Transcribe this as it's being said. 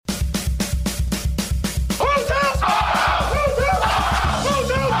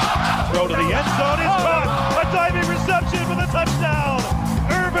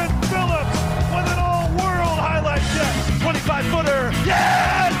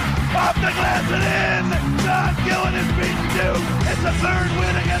the third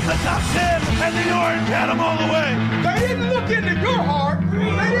win against the top 10, and the Orange had them all the way. They didn't look into your heart. They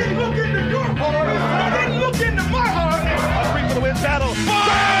didn't look into your heart. They didn't look into my heart. A 3 for the win battle.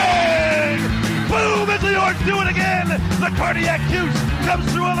 Bang! Boom! As the Orange do it again. The Cardiac Juice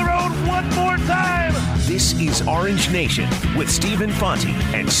comes through on the road one more time. This is Orange Nation with Stephen Fonte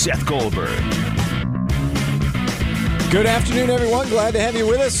and Seth Goldberg. Good afternoon, everyone. Glad to have you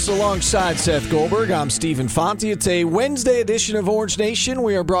with us alongside Seth Goldberg. I'm Stephen Fonte. It's a Wednesday edition of Orange Nation.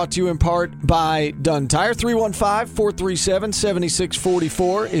 We are brought to you in part by Dunn Tire.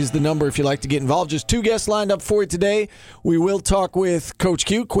 315-437-7644 is the number if you'd like to get involved. Just two guests lined up for you today. We will talk with Coach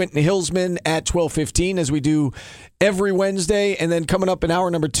Q, Quentin Hillsman, at 12:15 as we do every Wednesday. And then coming up in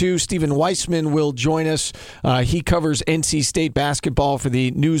hour number 2, Stephen Weissman will join us. He covers NC State basketball for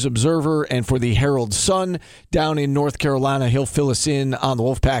the News Observer and for the Herald Sun down in North Carolina. He'll fill us in on the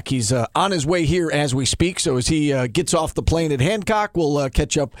Wolfpack. He's on his way here as we speak. So as he gets off the plane at Hancock, we'll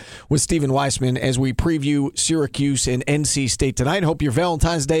catch up with Stephen Weissman as we preview Syracuse and NC State tonight. Hope your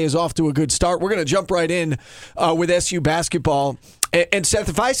Valentine's Day is off to a good start. We're going to jump right in with SU basketball. And Seth,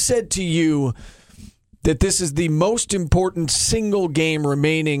 if I said to you that this is the most important single game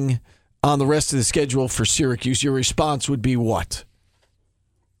remaining on the rest of the schedule for Syracuse, your response would be what?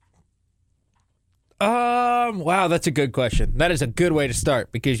 Wow, that's a good question. That is a good way to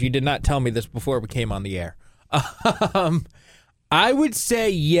start because you did not tell me this before we came on the air. I would say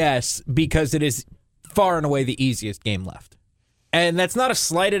yes because it is far and away the easiest game left. And that's not a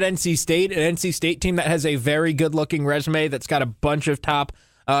slight at NC State, an NC State team that has a very good-looking resume that's got a bunch of top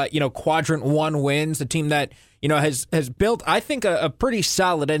quadrant 1 wins, a team that, has built, I think, a pretty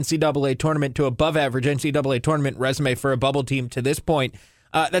solid NCAA tournament to above average NCAA tournament resume for a bubble team to this point.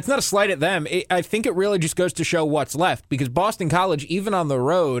 That's not a slight at them. I think it really just goes to show what's left because Boston College, even on the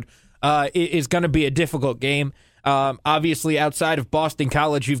road, is going to be a difficult game. Obviously, outside of Boston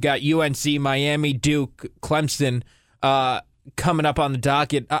College, you've got UNC, Miami, Duke, Clemson, coming up on the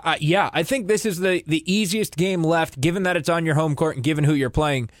docket. I think this is the easiest game left, given that it's on your home court and given who you're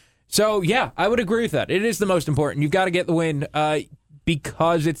playing. So, yeah, I would agree with that. It is the most important. You've got to get the win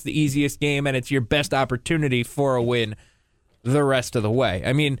because it's the easiest game and it's your best opportunity for a win the rest of the way.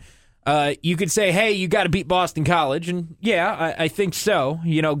 I mean, you could say, hey, you got to beat Boston College, and yeah, I think so.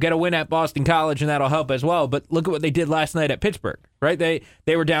 Get a win at Boston College, and that'll help as well. But look at what they did last night at Pittsburgh, right? They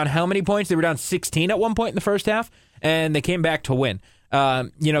were down how many points? They were down 16 at one point in the first half, and they came back to win.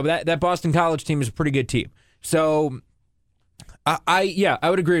 That Boston College team is a pretty good team. So, I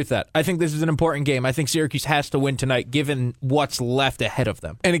would agree with that. I think this is an important game. I think Syracuse has to win tonight, given what's left ahead of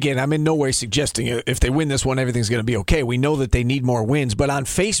them. And again, I'm in no way suggesting if they win this one, everything's going to be okay. We know that they need more wins, but on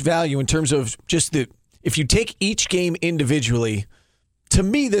face value, in terms of just if you take each game individually, to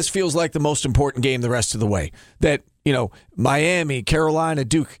me, this feels like the most important game the rest of the way. That, Miami, Carolina,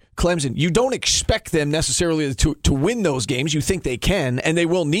 Duke, Clemson, you don't expect them necessarily to win those games. You think they can, and they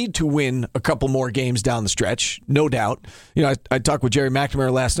will need to win a couple more games down the stretch, no doubt. I talked with Jerry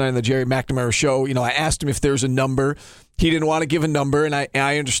McNamara last night on the Jerry McNamara show. I asked him if there's a number. He didn't want to give a number, and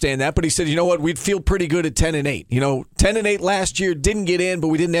I understand that. But he said, you know what, we'd feel pretty good at 10-8. 10-8 last year, didn't get in, but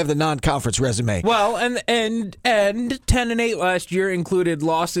we didn't have the non-conference resume. Well, and 10-8 last year included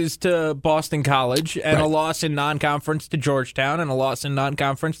losses to Boston College and right. A loss in non-conference to Georgetown and a loss in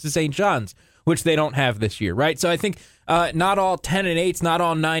non-conference to St. John's, which they don't have this year, right? So I think not all 10-8s, not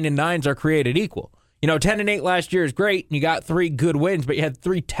all 9-9s are created equal. 10-8 last year is great, and you got 3 good wins, but you had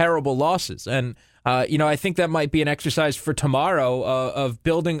 3 terrible losses, and I think that might be an exercise for tomorrow of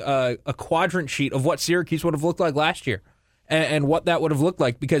building a quadrant sheet of what Syracuse would have looked like last year and what that would have looked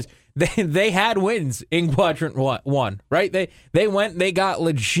like because they had wins in quadrant 1, right? They got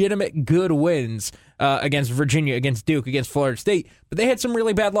legitimate good wins against Virginia, against Duke, against Florida State, but they had some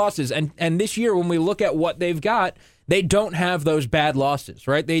really bad losses. And this year, when we look at what they've got, they don't have those bad losses,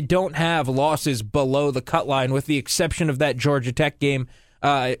 right? They don't have losses below the cut line with the exception of that Georgia Tech game.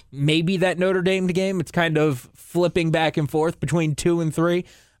 Maybe that Notre Dame game. It's kind of flipping back and forth between 2 and 3.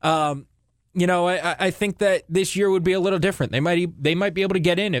 I think that this year would be a little different. They might be able to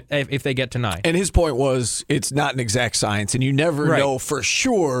get in if they get to 9. And his point was it's not an exact science, and you never know for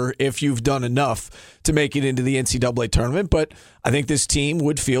sure if you've done enough to make it into the NCAA tournament. But I think this team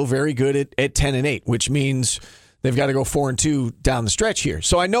would feel very good at 10-8, which means they've got to go 4-2 down the stretch here.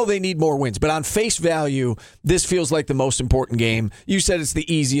 So I know they need more wins, but on face value, this feels like the most important game. You said it's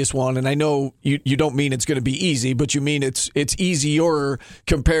the easiest one, and I know you don't mean it's going to be easy, but you mean it's easier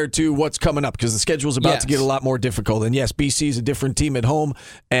compared to what's coming up because the schedule's about to get a lot more difficult. And yes, BC is a different team at home,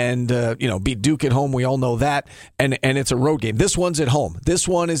 and beat Duke at home. We all know that, and it's a road game. This one's at home. This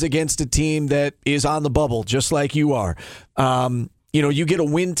one is against a team that is on the bubble, just like you are. You get a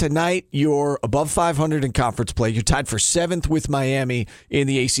win tonight, you're above 500 in conference play. You're tied for 7th with Miami in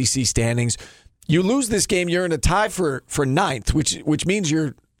the ACC standings. You lose this game, you're in a tie for 9th, which means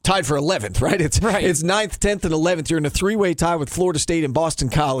you're tied for 11th, right? It's 9th, 10th, and 11th. You're in a 3-way tie with Florida State and Boston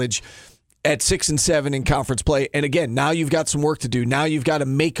College at 6 and 7 in conference play. And again, now you've got some work to do. Now you've got to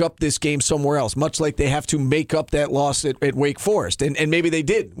make up this game somewhere else, much like they have to make up that loss at Wake Forest. And maybe they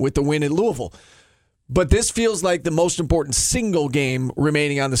did with the win at Louisville. But this feels like the most important single game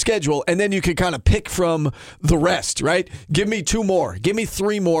remaining on the schedule, and then you can kind of pick from the rest, right? Give me 2 more. Give me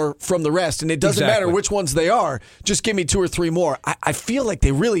 3 more from the rest, and it doesn't matter which ones they are. Just give me 2 or 3 more. I feel like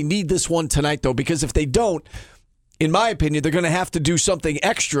they really need this one tonight, though, because if they don't, in my opinion, they're going to have to do something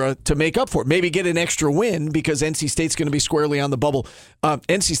extra to make up for it. Maybe get an extra win because NC State's going to be squarely on the bubble.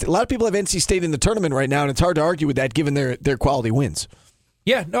 NC State, a lot of people have NC State in the tournament right now, and it's hard to argue with that given their quality wins.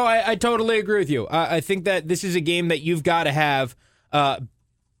 Yeah, no, I totally agree with you. I think that this is a game that you've got to have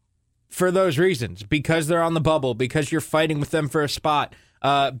for those reasons, because they're on the bubble, because you're fighting with them for a spot,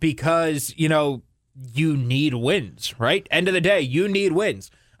 because, you need wins, right? End of the day, you need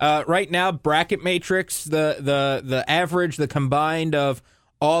wins. Right now, bracket matrix, the average, the combined of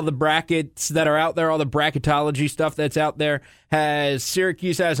all the brackets that are out there, all the bracketology stuff that's out there, has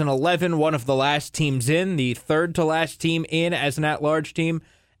Syracuse as an 11, one of the last teams in, the third to last team in as an at-large team,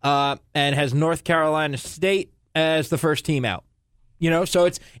 and has North Carolina State as the first team out. So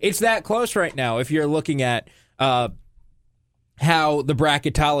it's that close right now if you're looking at how the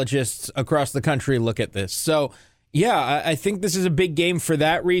bracketologists across the country look at this. So, yeah, I think this is a big game for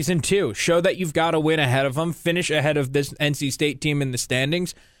that reason, too. Show that you've got to win ahead of them, finish ahead of this NC State team in the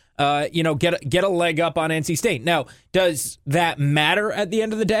standings, get a leg up on NC State. Now, does that matter at the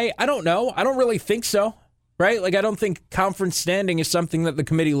end of the day? I don't know. I don't really think so, right? Like, I don't think conference standing is something that the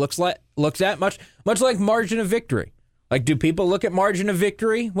committee looks at, much like margin of victory. Like, do people look at margin of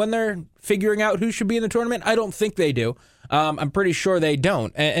victory when they're figuring out who should be in the tournament? I don't think they do. I'm pretty sure they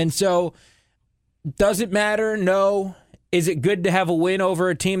don't. And so, does it matter? No. Is it good to have a win over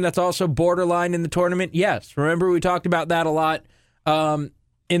a team that's also borderline in the tournament? Yes. Remember, we talked about that a lot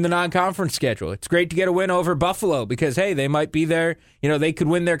in the non-conference schedule. It's great to get a win over Buffalo because, hey, they might be there. They could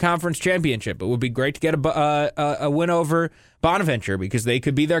win their conference championship. It would be great to get a win over Bonaventure because they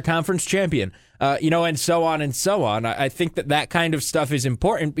could be their conference champion, and so on and so on. I think that kind of stuff is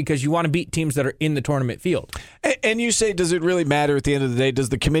important because you want to beat teams that are in the tournament field. And you say, does it really matter at the end of the day? Does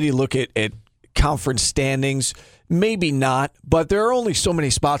the committee look at conference standings? Maybe not, but there are only so many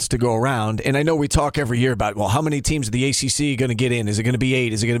spots to go around. And I know we talk every year about, well, how many teams of the ACC are going to get in? Is it going to be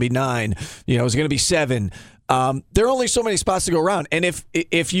 8? Is it going to be 9? Is it going to be 7? There are only so many spots to go around. And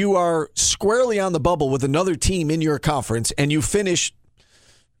if you are squarely on the bubble with another team in your conference and you finish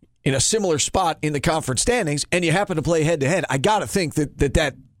in a similar spot in the conference standings and you happen to play head-to-head, I got to think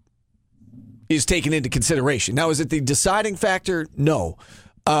that is taken into consideration. Now, is it the deciding factor? No.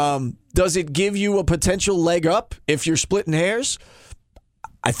 Does it give you a potential leg up if you're splitting hairs?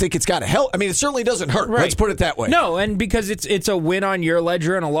 I think it's got to help. I mean, it certainly doesn't hurt. Right. Let's put it that way. No, and because it's a win on your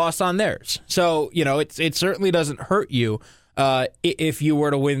ledger and a loss on theirs. So, it certainly doesn't hurt you if you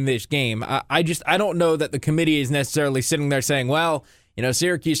were to win this game. I don't know that the committee is necessarily sitting there saying, well,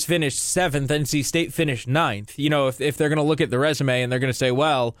 Syracuse finished 7th, NC State finished 9th. If they're going to look at the resume and they're going to say,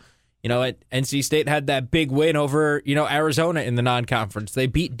 well, NC State had that big win over, Arizona in the non-conference. They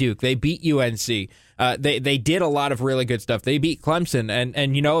beat Duke. They beat UNC. They did a lot of really good stuff. They beat Clemson.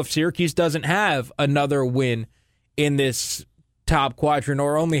 And if Syracuse doesn't have another win in this top quadrant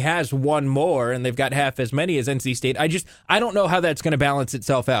or only has one more and they've got half as many as NC State, I don't know how that's going to balance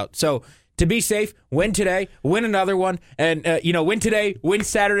itself out. So to be safe, win today, win another one, and win today, win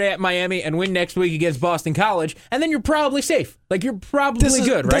Saturday at Miami, and win next week against Boston College, and then you're probably safe. Like, you're probably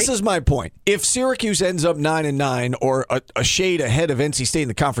good, right? This is my point. If Syracuse ends up 9-9 or a shade ahead of NC State in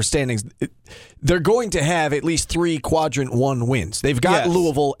the conference standings, they're going to have at least 3 quadrant 1 wins. They've got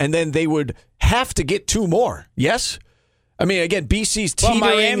Louisville, and then they would have to get 2 more. Yes? I mean, again, BC's teetering.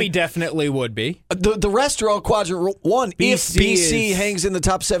 Well, Miami definitely would be. The rest are all quadrant 1 if BC hangs in the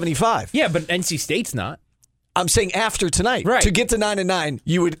top 75. Yeah, but NC State's not. I'm saying after tonight. Right. To get to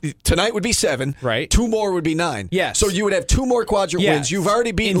 9-9, tonight would be 7. Right. 2 more would be 9. Yes. So you would have 2 more quadrant wins. You've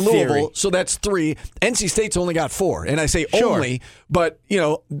already beaten Louisville, so that's 3. NC State's only got 4. And I say only, but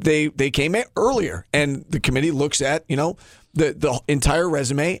they came in earlier, and the committee looks at the entire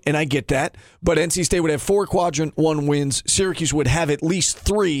resume, and I get that. But NC State would have 4 quadrant 1 wins. Syracuse would have at least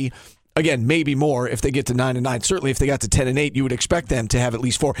 3. Again, maybe more if they get to 9-9. Certainly, if they got to 10-8, you would expect them to have at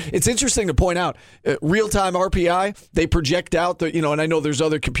least 4. It's interesting to point out, real-time RPI, they project out and I know there's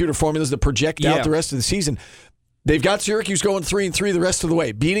other computer formulas that project out the rest of the season. They've got Syracuse going 3-3 the rest of the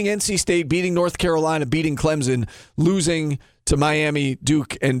way, beating NC State, beating North Carolina, beating Clemson, losing to Miami,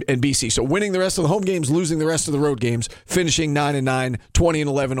 Duke, and BC. So winning the rest of the home games, losing the rest of the road games, finishing 9-9,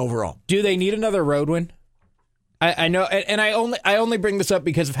 20-11 overall. Do they need another road win? I know, and I only bring this up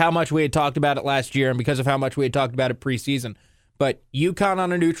because of how much we had talked about it last year and because of how much we had talked about it preseason. But UConn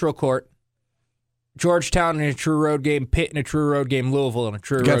on a neutral court, Georgetown in a true road game, Pitt in a true road game, Louisville in a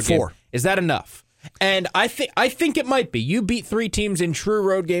true road game. Is that enough? And I think it might be. You beat 3 teams in true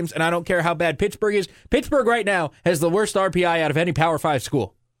road games, and I don't care how bad Pittsburgh is. Pittsburgh right now has the worst RPI out of any Power 5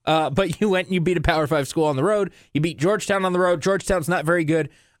 school. But you went and you beat a Power 5 school on the road. You beat Georgetown on the road. Georgetown's not very good.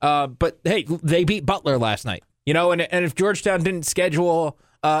 But, hey, they beat Butler last night. You know, and if Georgetown didn't schedule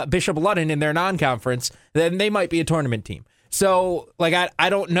Bishop Ludden in their non-conference, then they might be a tournament team. So, like, I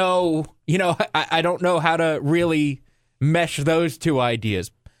don't know, you know, I don't know how to really mesh those two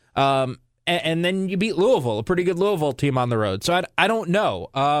ideas. And then you beat Louisville, a pretty good Louisville team on the road. So I don't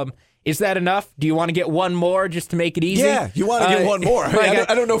know. Is that enough? Do you want to get one more just to make it easy? Yeah, you want to get one more.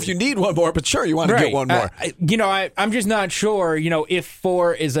 I don't know if you need one more, but sure, you want to get one more. I'm just not sure, if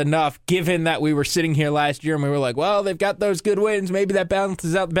 4 is enough, given that we were sitting here last year and we were like, well, they've got those good wins. Maybe that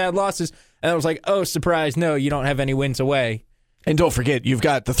balances out the bad losses. And I was like, oh, surprise, no, you don't have any wins away. And don't forget, you've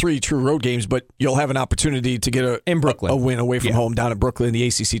got the 3 true road games, but you'll have an opportunity to get in Brooklyn. a win away from home down in Brooklyn in the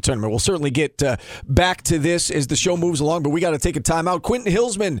ACC tournament. We'll certainly get back to this as the show moves along, but we got to take a time out. Quentin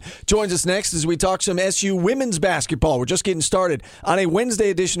Hillsman joins us next as we talk some SU women's basketball. We're just getting started on a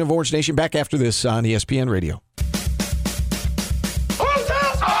Wednesday edition of Orange Nation. Back after this on ESPN Radio.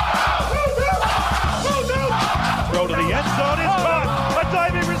 Throw to the end zone is caught. A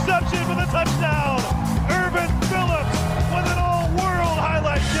diving reception with a touchdown. Urban Phillips with an all-world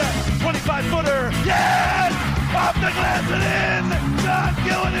highlight check. 25-footer. Yes! Off the glass and in. John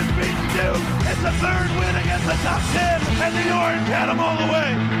Gillen is beaten too. It's the 3rd win against the top 10, and the Orange had them all the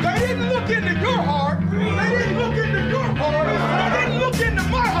way. They didn't look into your heart. They didn't look into your heart. They didn't look into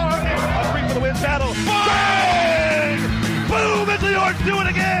my heart. A 3 for the win battle. Bang! Boom! As the Orange do it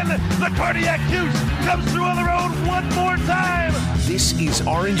again. The cardiac juice comes through on the road one more time. This is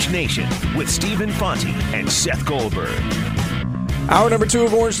Orange Nation with Stephen Fonte and Seth Goldberg. Hour number 2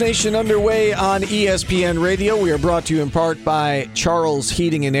 of Orange Nation underway on ESPN Radio. We are brought to you in part by Charles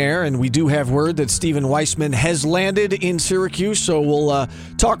Heating and Air, and we do have word that Stephen Weissman has landed in Syracuse, so we'll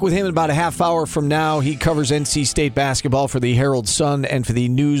talk with him in about a half hour from now. He covers NC State basketball for the Herald-Sun and for the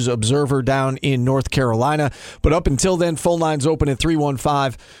News Observer down in North Carolina. But up until then, phone lines open at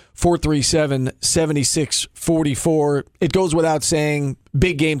 315-437-7644. It goes without saying,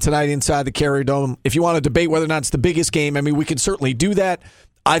 big game tonight inside the Carrier Dome. If you want to debate whether or not it's the biggest game, I mean, we can certainly do that.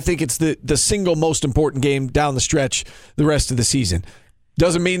 I think it's the single most important game down the stretch the rest of the season.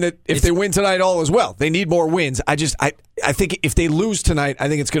 Doesn't mean that if they win tonight, all is well. They need more wins. I think if they lose tonight, I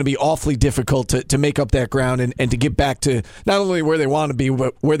think it's going to be awfully difficult to make up that ground and to get back to not only where they want to be,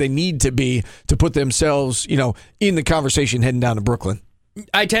 but where they need to be to put themselves, in the conversation heading down to Brooklyn.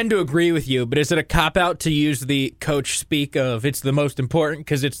 I tend to agree with you, but is it a cop-out to use the coach speak of it's the most important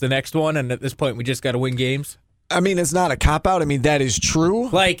because it's the next one, and at this point we just got to win games? I mean, it's not a cop-out. I mean, that is true.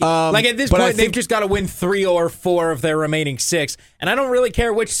 Like at this point, they've just got to win 3 or 4 of their remaining 6, and I don't really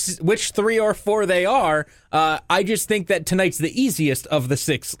care which 3 or 4 they are. I just think that tonight's the easiest of the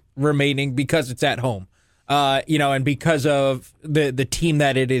 6 remaining because it's at home, and because of the team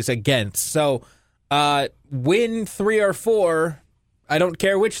that it is against. So win 3 or 4. I don't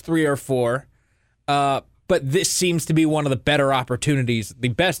care which 3 or 4, but this seems to be one of the better opportunities, the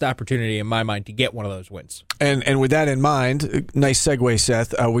best opportunity in my mind to get one of those wins. And with that in mind, nice segue,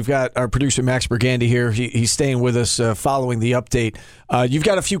 Seth. We've got our producer, Max Burgandy, here. He's staying with us following the update. You've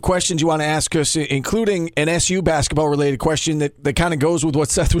got a few questions you want to ask us, including an SU basketball-related question that kind of goes with what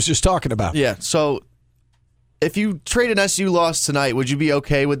Seth was just talking about. Yeah, so if you trade an SU loss tonight, would you be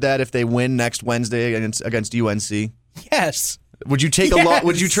okay with that if they win next Wednesday against UNC? Yes. Would you take a loss?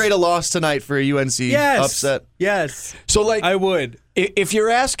 Would you trade a loss tonight for a UNC upset? Yes. So, I would. If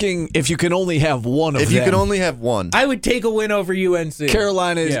you're asking if you can only have one of them. If you can only have one. I would take a win over UNC.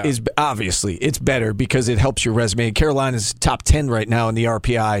 Carolina is obviously, it's better because it helps your resume. Carolina's top 10 right now in the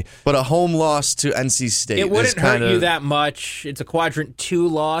RPI. But a home loss to NC State. It wouldn't hurt you that much. It's a quadrant 2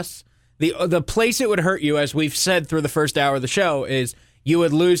 loss. The place it would hurt you, as we've said through the first hour of the show, is you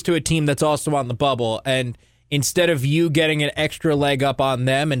would lose to a team that's also on the bubble, and instead of you getting an extra leg up on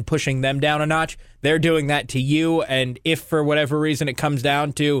them and pushing them down a notch, they're doing that to you. And if for whatever reason it comes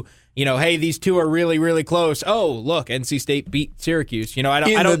down to hey, these two are really, really close. Oh, look, NC State beat Syracuse. I don't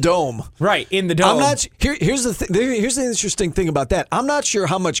in the dome. Right, in the dome. I'm not here's the interesting thing about that. I'm not sure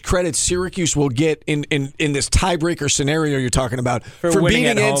how much credit Syracuse will get in this tiebreaker scenario you're talking about for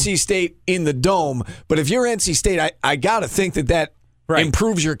beating NC State in the dome. But if you're NC State, I got to think that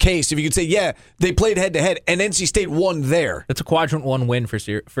improves your case. If you could say, yeah, they played head-to-head and NC State won there. That's a quadrant 1 win for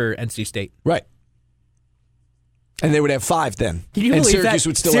NC State. Right. And they would have 5 then. Can you believe Syracuse that?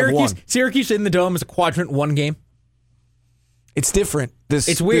 would still have 1. Syracuse in the dome is a quadrant 1 game. It's different.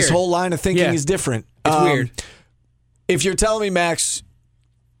 It's weird. This whole line of thinking is different. It's weird. If you're telling me, Max,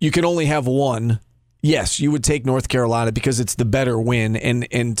 you can only have 1, yes, you would take North Carolina because it's the better win.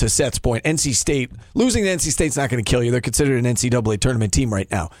 And to Seth's point, NC State, losing to NC State's not going to kill you. They're considered an NCAA tournament team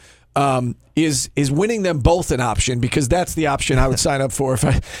right now. Is winning them both an option? Because that's the option I would sign up for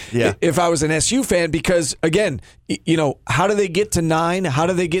if I was an SU fan. Because again, how do they get to 9? How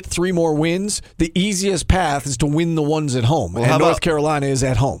do they get 3 more wins? The easiest path is to win the ones at home, and North Carolina is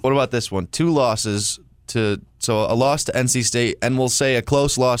at home. What about this one? 2 losses so a loss to NC State, and we'll say a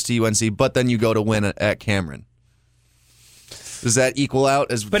close loss to UNC, but then you go to win at Cameron. Does that equal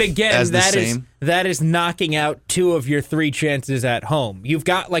out as? But again, as the same? That is knocking out 2 of your 3 chances at home. You've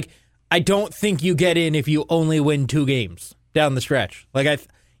got I don't think you get in if you only win 2 games down the stretch. I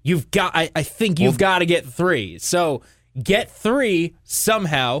think you've got to get 3. So get 3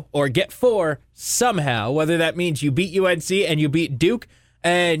 somehow, or get 4 somehow. Whether that means you beat UNC and you beat Duke,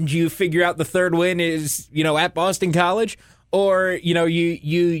 and you figure out the 3rd win is at Boston College, or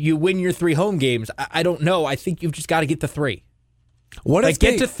you win your 3 home games. I don't know. I think you've just got to get to 3. What if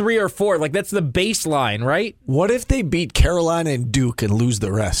get to 3 or 4? That's the baseline, right? What if they beat Carolina and Duke and lose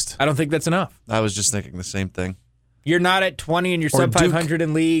the rest? I don't think that's enough. I was just thinking the same thing. You're not at 20 and you're sub 500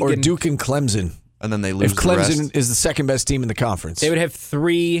 in league. Or Duke and Clemson. And then they lose if the rest. Clemson is the second best team in the conference. They would have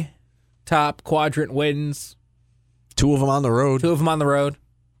 3 top quadrant wins. 2 of them on the road. 2 of them on the road.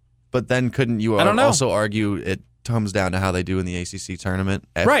 But then couldn't you also argue it comes down to how they do in the ACC tournament?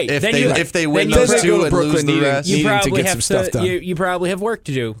 Right. If they win those 2 and lose the rest. You probably have stuff done. You probably have work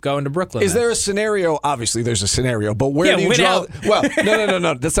to do going to Brooklyn. Is there a scenario? Obviously, there's a scenario, but where do you draw? Out. Well,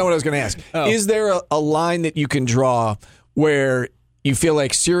 no. That's not what I was going to ask. Oh. Is there a line that you can draw where you feel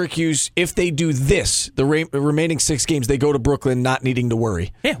like Syracuse, if they do this, the remaining 6 games, they go to Brooklyn not needing to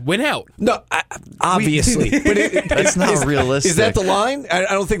worry? Yeah, win out. No, obviously. But that's not realistic. Is that the line? I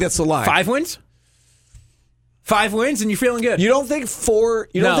don't think that's the line. 5 wins? 5 wins and you're feeling good. You don't think 4?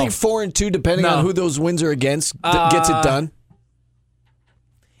 You don't think 4 and 2, depending on who those wins are against, gets it done?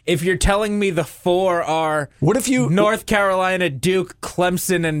 If you're telling me the 4 are North Carolina, Duke,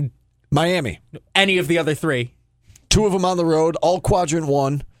 Clemson, and Miami, any of the other 3, 2 of them on the road, all quadrant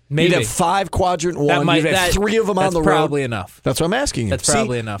 1. Maybe. You'd have 5 quadrant 1. You'd have 3 of them on the road. That's probably enough. That's what I'm asking you. That's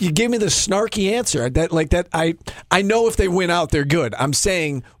probably enough. You gave me the snarky answer. That I know if they win out, they're good. I'm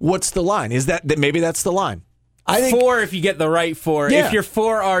saying, what's the line? Is that maybe that's the line? I think 4 if you get the right 4. Yeah. If your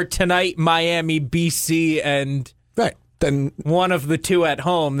 4 are tonight, Miami, BC, and right, then 1 of the 2 at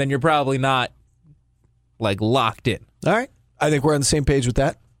home, then you're probably not locked in. All right. I think we're on the same page with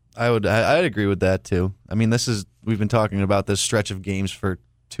that. I'd agree with that too. I mean, we've been talking about this stretch of games for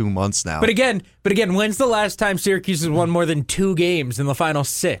 2 months now. But again, when's the last time Syracuse has won more than 2 games in the final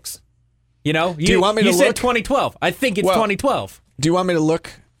 6? Do you want me to look? You said 2012. I think it's 2012. Do you want me to look?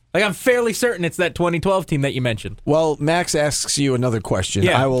 I'm fairly certain it's that 2012 team that you mentioned. Well, Max asks you another question.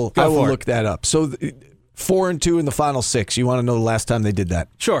 Yeah, I will look that up. So 4 and 2 in the final 6. You want to know the last time they did that?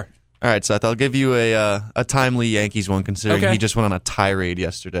 Sure. All right, Seth, I'll give you a timely Yankees one, considering he just went on a tirade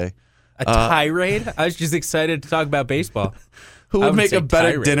yesterday. A tirade? I was just excited to talk about baseball. Who would make a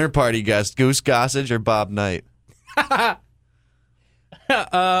better dinner party guest, Goose Gossage or Bob Knight?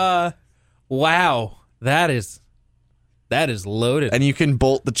 Wow. That is loaded. And you can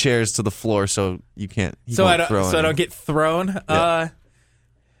bolt the chairs to the floor so you can't. I don't get thrown. Yeah.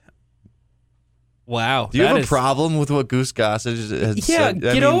 Wow. Do you have a problem with what Goose Gossage has said?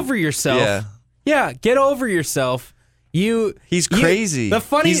 Get over yourself. Yeah, get over yourself. He's crazy.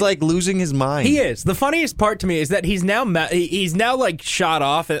 He's losing his mind. He is. The funniest part to me is that he's now shot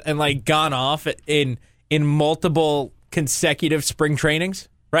off and gone off in multiple consecutive spring trainings.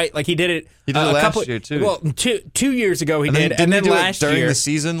 Right, he did it. He did it last year too. Well, 2 years ago he did, and then last year during the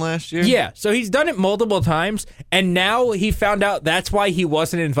season last year. Yeah, so he's done it multiple times, and now he found out that's why he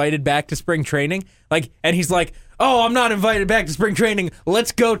wasn't invited back to spring training. And he's like, "Oh, I'm not invited back to spring training.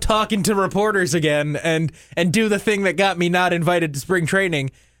 Let's go talking to reporters again and do the thing that got me not invited to spring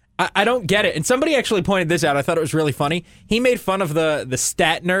training." I don't get it. And somebody actually pointed this out. I thought it was really funny. He made fun of the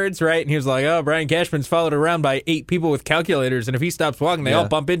stat nerds, right? And he was like, oh, Brian Cashman's followed around by 8 people with calculators, and if he stops walking, they all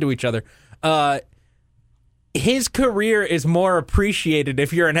bump into each other. His career is more appreciated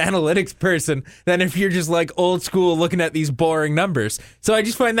if you're an analytics person than if you're just like old school looking at these boring numbers. So I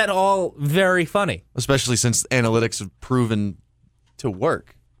just find that all very funny. Especially since analytics have proven to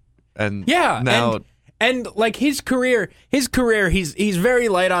work. And yeah, now... And like his career, he's very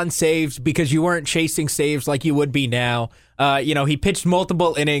light on saves because you weren't chasing saves like you would be now. He pitched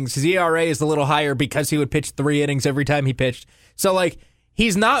multiple innings. His ERA is a little higher because he would pitch 3 innings every time he pitched. So like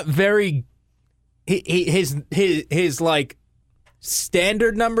he's not very his like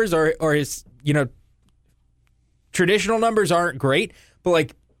standard numbers or his traditional numbers aren't great. But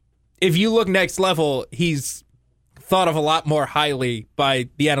like if you look next level, he's thought of a lot more highly by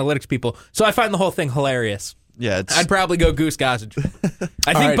the analytics people. So I find the whole thing hilarious. Yeah, I'd probably go Goose Gossage.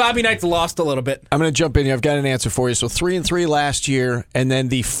 I think Bobby Knight's lost a little bit. I'm going to jump in here. I've got an answer for you. So 3-3 last year, and then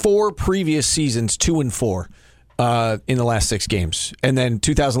the 4 previous seasons, 2-4 in the last 6 games. And then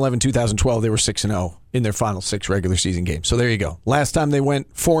 2011, 2012, they were 6-0 in their final 6 regular season games. So there you go. Last time they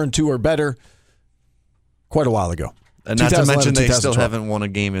went 4-2 or better, quite a while ago. And not to mention they still haven't won a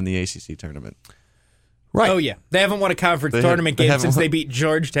game in the ACC tournament. Right. Oh, yeah. They haven't won a conference tournament game since they beat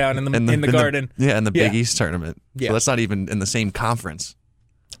Georgetown in the Garden. In the Big East tournament. Yeah. So that's not even in the same conference.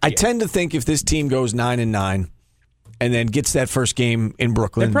 I tend to think if this team goes 9-9 and then gets that first game in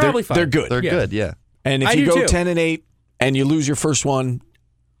Brooklyn, they're probably fine. They're good. They're good, yeah. And if you go 10-8 and you lose your first one,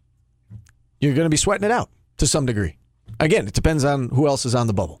 you're going to be sweating it out to some degree. Again, it depends on who else is on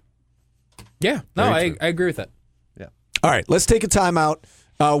the bubble. Yeah. No, I agree with that. Yeah. All right, let's take a timeout.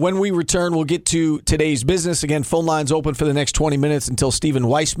 When we return, we'll get to today's business. Again, phone lines open for the next 20 minutes until Stephen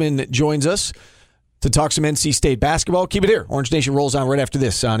Weissman joins us to talk some NC State basketball. Keep it here. Orange Nation rolls on right after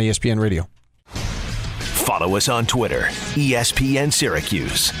this on ESPN Radio. Follow us on Twitter, ESPN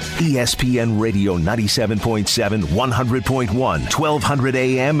Syracuse. ESPN Radio 97.7, 100.1, 1200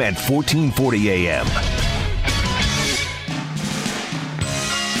 AM and 1440 AM.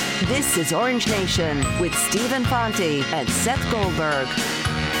 This is Orange Nation with Stephen Fonte and Seth Goldberg.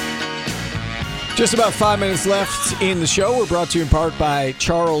 Just about 5 minutes left in the show. We're brought to you in part by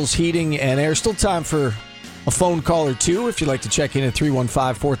Charles Heating and Air. Still time for a phone call or two if you'd like to check in at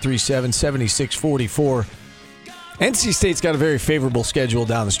 315-437-7644. NC State's got a very favorable schedule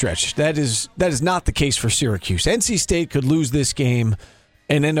down the stretch. That is not the case for Syracuse. NC State could lose this game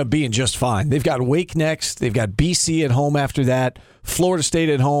and end up being just fine. They've got Wake next. They've got BC at home after that. Florida State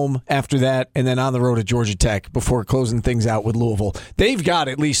at home after that, and then on the road at Georgia Tech before closing things out with Louisville. They've got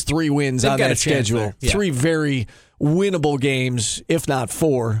at least 3 wins on that schedule. Yeah. 3 very winnable games, if not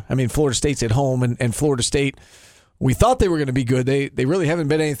 4. I mean, Florida State's at home, and Florida State, we thought they were going to be good. They really haven't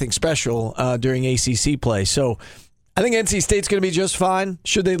been anything special during ACC play. So I think NC State's going to be just fine.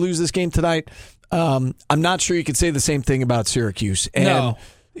 Should they lose this game tonight? I'm not sure you could say the same thing about Syracuse. And, no.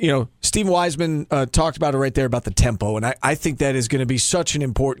 Steve Weissman talked about it right there about the tempo, and I think that is going to be such an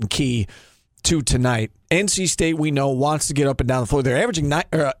important key to tonight. NC State, we know, wants to get up and down the floor. They're averaging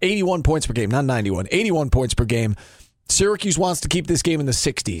 81 points per game, not 91, 81 points per game. Syracuse wants to keep this game in the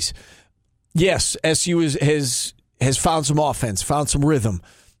 60s. Yes, SU has found some offense, found some rhythm.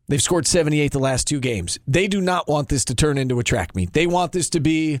 They've scored 78 the last 2 games. They do not want this to turn into a track meet. They want this to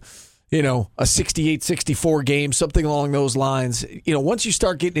be a 68-64 game, something along those lines. Once you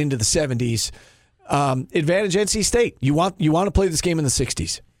start getting into the 70s, advantage NC State. You want to play this game in the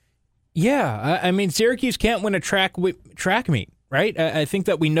 60s. Yeah, I mean, Syracuse can't win a track meet, right? I think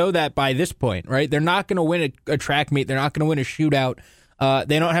that we know that by this point, right? They're not going to win a track meet. They're not going to win a shootout.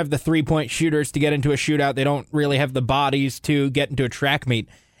 They don't have the 3-point shooters to get into a shootout. They don't really have the bodies to get into a track meet.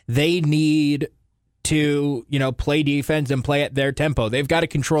 They need to, play defense and play at their tempo. They've got to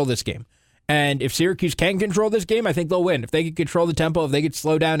control this game. And if Syracuse can control this game, I think they'll win. If they can control the tempo, if they could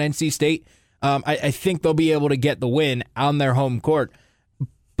slow down NC State, I think they'll be able to get the win on their home court.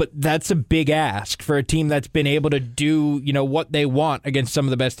 But that's a big ask for a team that's been able to do, what they want against some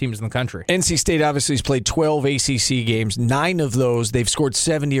of the best teams in the country. NC State obviously has played 12 ACC games. 9 of those, they've scored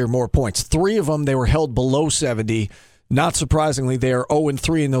 70 or more points. 3 of them, they were held below 70. Not surprisingly, they are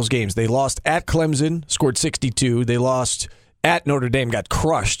 0-3 in those games. They lost at Clemson, scored 62. They lost at Notre Dame, got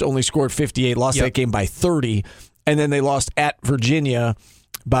crushed, only scored 58, lost that game by 30. And then they lost at Virginia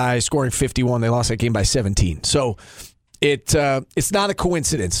by scoring 51. They lost that game by 17. So it's not a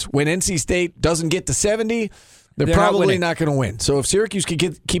coincidence. When NC State doesn't get to 70, they're probably not going to win. So if Syracuse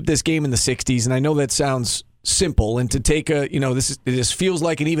could keep this game in the 60s, and I know that sounds simple and to take this feels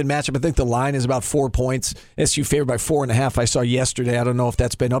like an even matchup. I think the line is about 4 points. SU favored by 4.5. I saw yesterday. I don't know if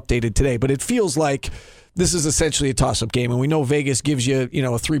that's been updated today, but it feels like this is essentially a toss-up game, and we know Vegas gives you, a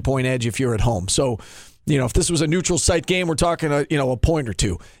 3-point edge if you're at home. So, if this was a neutral site game, we're talking a point or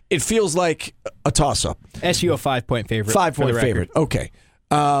two. It feels like a toss-up. SU a 5-point favorite. 5-point favorite. Okay.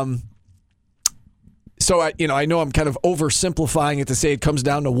 So I know I'm kind of oversimplifying it to say it comes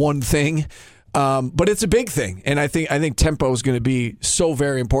down to one thing, but it's a big thing, and I think tempo is going to be so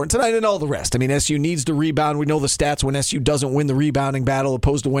very important tonight and all the rest. I mean, SU needs to rebound. We know the stats when SU doesn't win the rebounding battle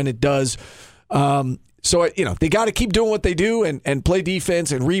opposed to when it does. So, they got to keep doing what they do and play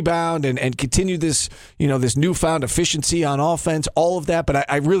defense and rebound and continue this, this newfound efficiency on offense, all of that. But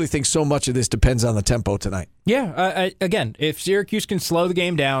I really think so much of this depends on the tempo tonight. Yeah. Again, if Syracuse can slow the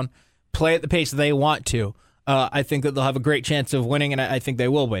game down, play at the pace they want to, I think that they'll have a great chance of winning, and I think they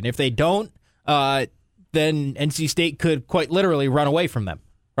will win. If they don't, then NC State could quite literally run away from them,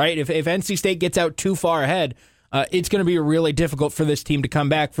 right? If NC State gets out too far ahead, it's going to be really difficult for this team to come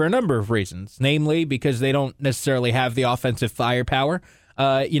back for a number of reasons, namely because they don't necessarily have the offensive firepower,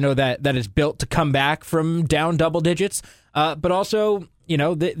 that is built to come back from down double digits. But also,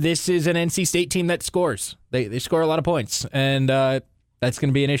 this is an NC State team that scores. They score a lot of points, and that's going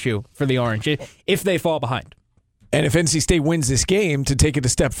to be an issue for the Orange if they fall behind. And if NC State wins this game, to take it a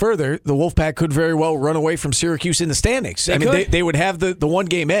step further, the Wolfpack could very well run away from Syracuse in the standings. They would have the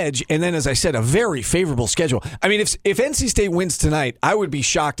one-game edge, and then, as I said, a very favorable schedule. I mean, if NC State wins tonight, I would be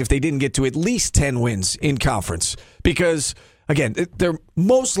shocked if they didn't get to at least 10 wins in conference because, again, they're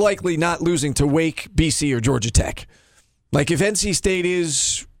most likely not losing to Wake, BC, or Georgia Tech. Like, if NC State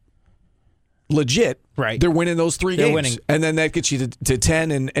is legit, right, they're winning those 3 games. Winning. And then that gets you to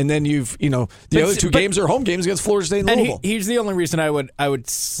 10, and then you've, the other 2 games are home games against Florida State and Louisville. Here's the only reason I would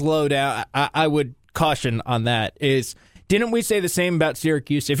slow down, I would caution on that is, didn't we say the same about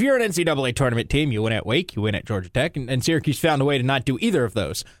Syracuse? If you're an NCAA tournament team, you win at Wake, you win at Georgia Tech, and Syracuse found a way to not do either of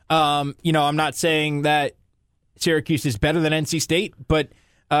those. I'm not saying that Syracuse is better than NC State, but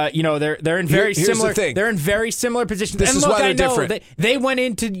they're in very similar. They're in very similar positions. This and is look, why they're I know different. They went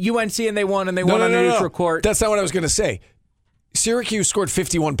into UNC and they won, and they won on a neutral court. That's not what I was going to say. Syracuse scored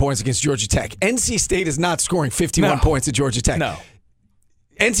 51 points against Georgia Tech. NC State is not scoring 51 points at Georgia Tech. No.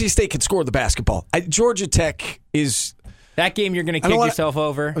 NC State can score the basketball. Georgia Tech is... That game you're going to kick yourself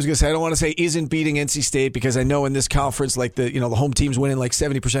over. I was going to say, I don't want to say isn't beating NC State because I know in this conference, like the home team's winning like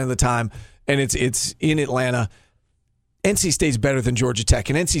 70% of the time, and it's in Atlanta. NC State's better than Georgia Tech,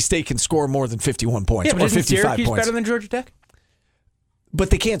 and NC State can score more than 51 points or 55 Syracuse points. Better than Georgia Tech? But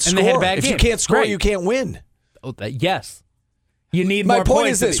they can't score. And they had a bad if game. You can't score, right. You can't win. Oh, yes. You need My more point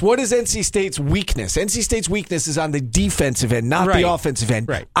points. is this. What is NC State's weakness? NC State's weakness is on the defensive end, not the offensive end.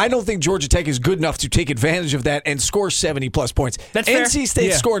 Right. I don't think Georgia Tech is good enough to take advantage of that and score 70-plus points. That's fair. NC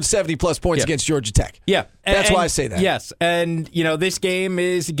State scored 70-plus points against Georgia Tech. Yeah. That's why I say that. Yes. And, this game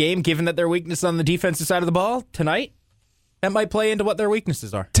is a game, given that their weakness on the defensive side of the ball tonight, that might play into what their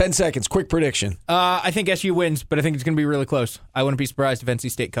weaknesses are. 10 seconds. Quick prediction. I think SU wins, but I think it's going to be really close. I wouldn't be surprised if NC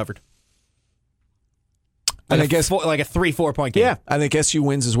State covered. Like a 3-4 point game. Yeah, I think SU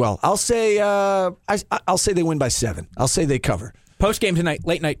wins as well. I'll say they win by 7. I'll say they cover. Post game tonight,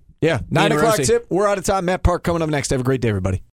 late night. Yeah, 9 o'clock tip. We're out of time. Matt Park coming up next. Have a great day, everybody.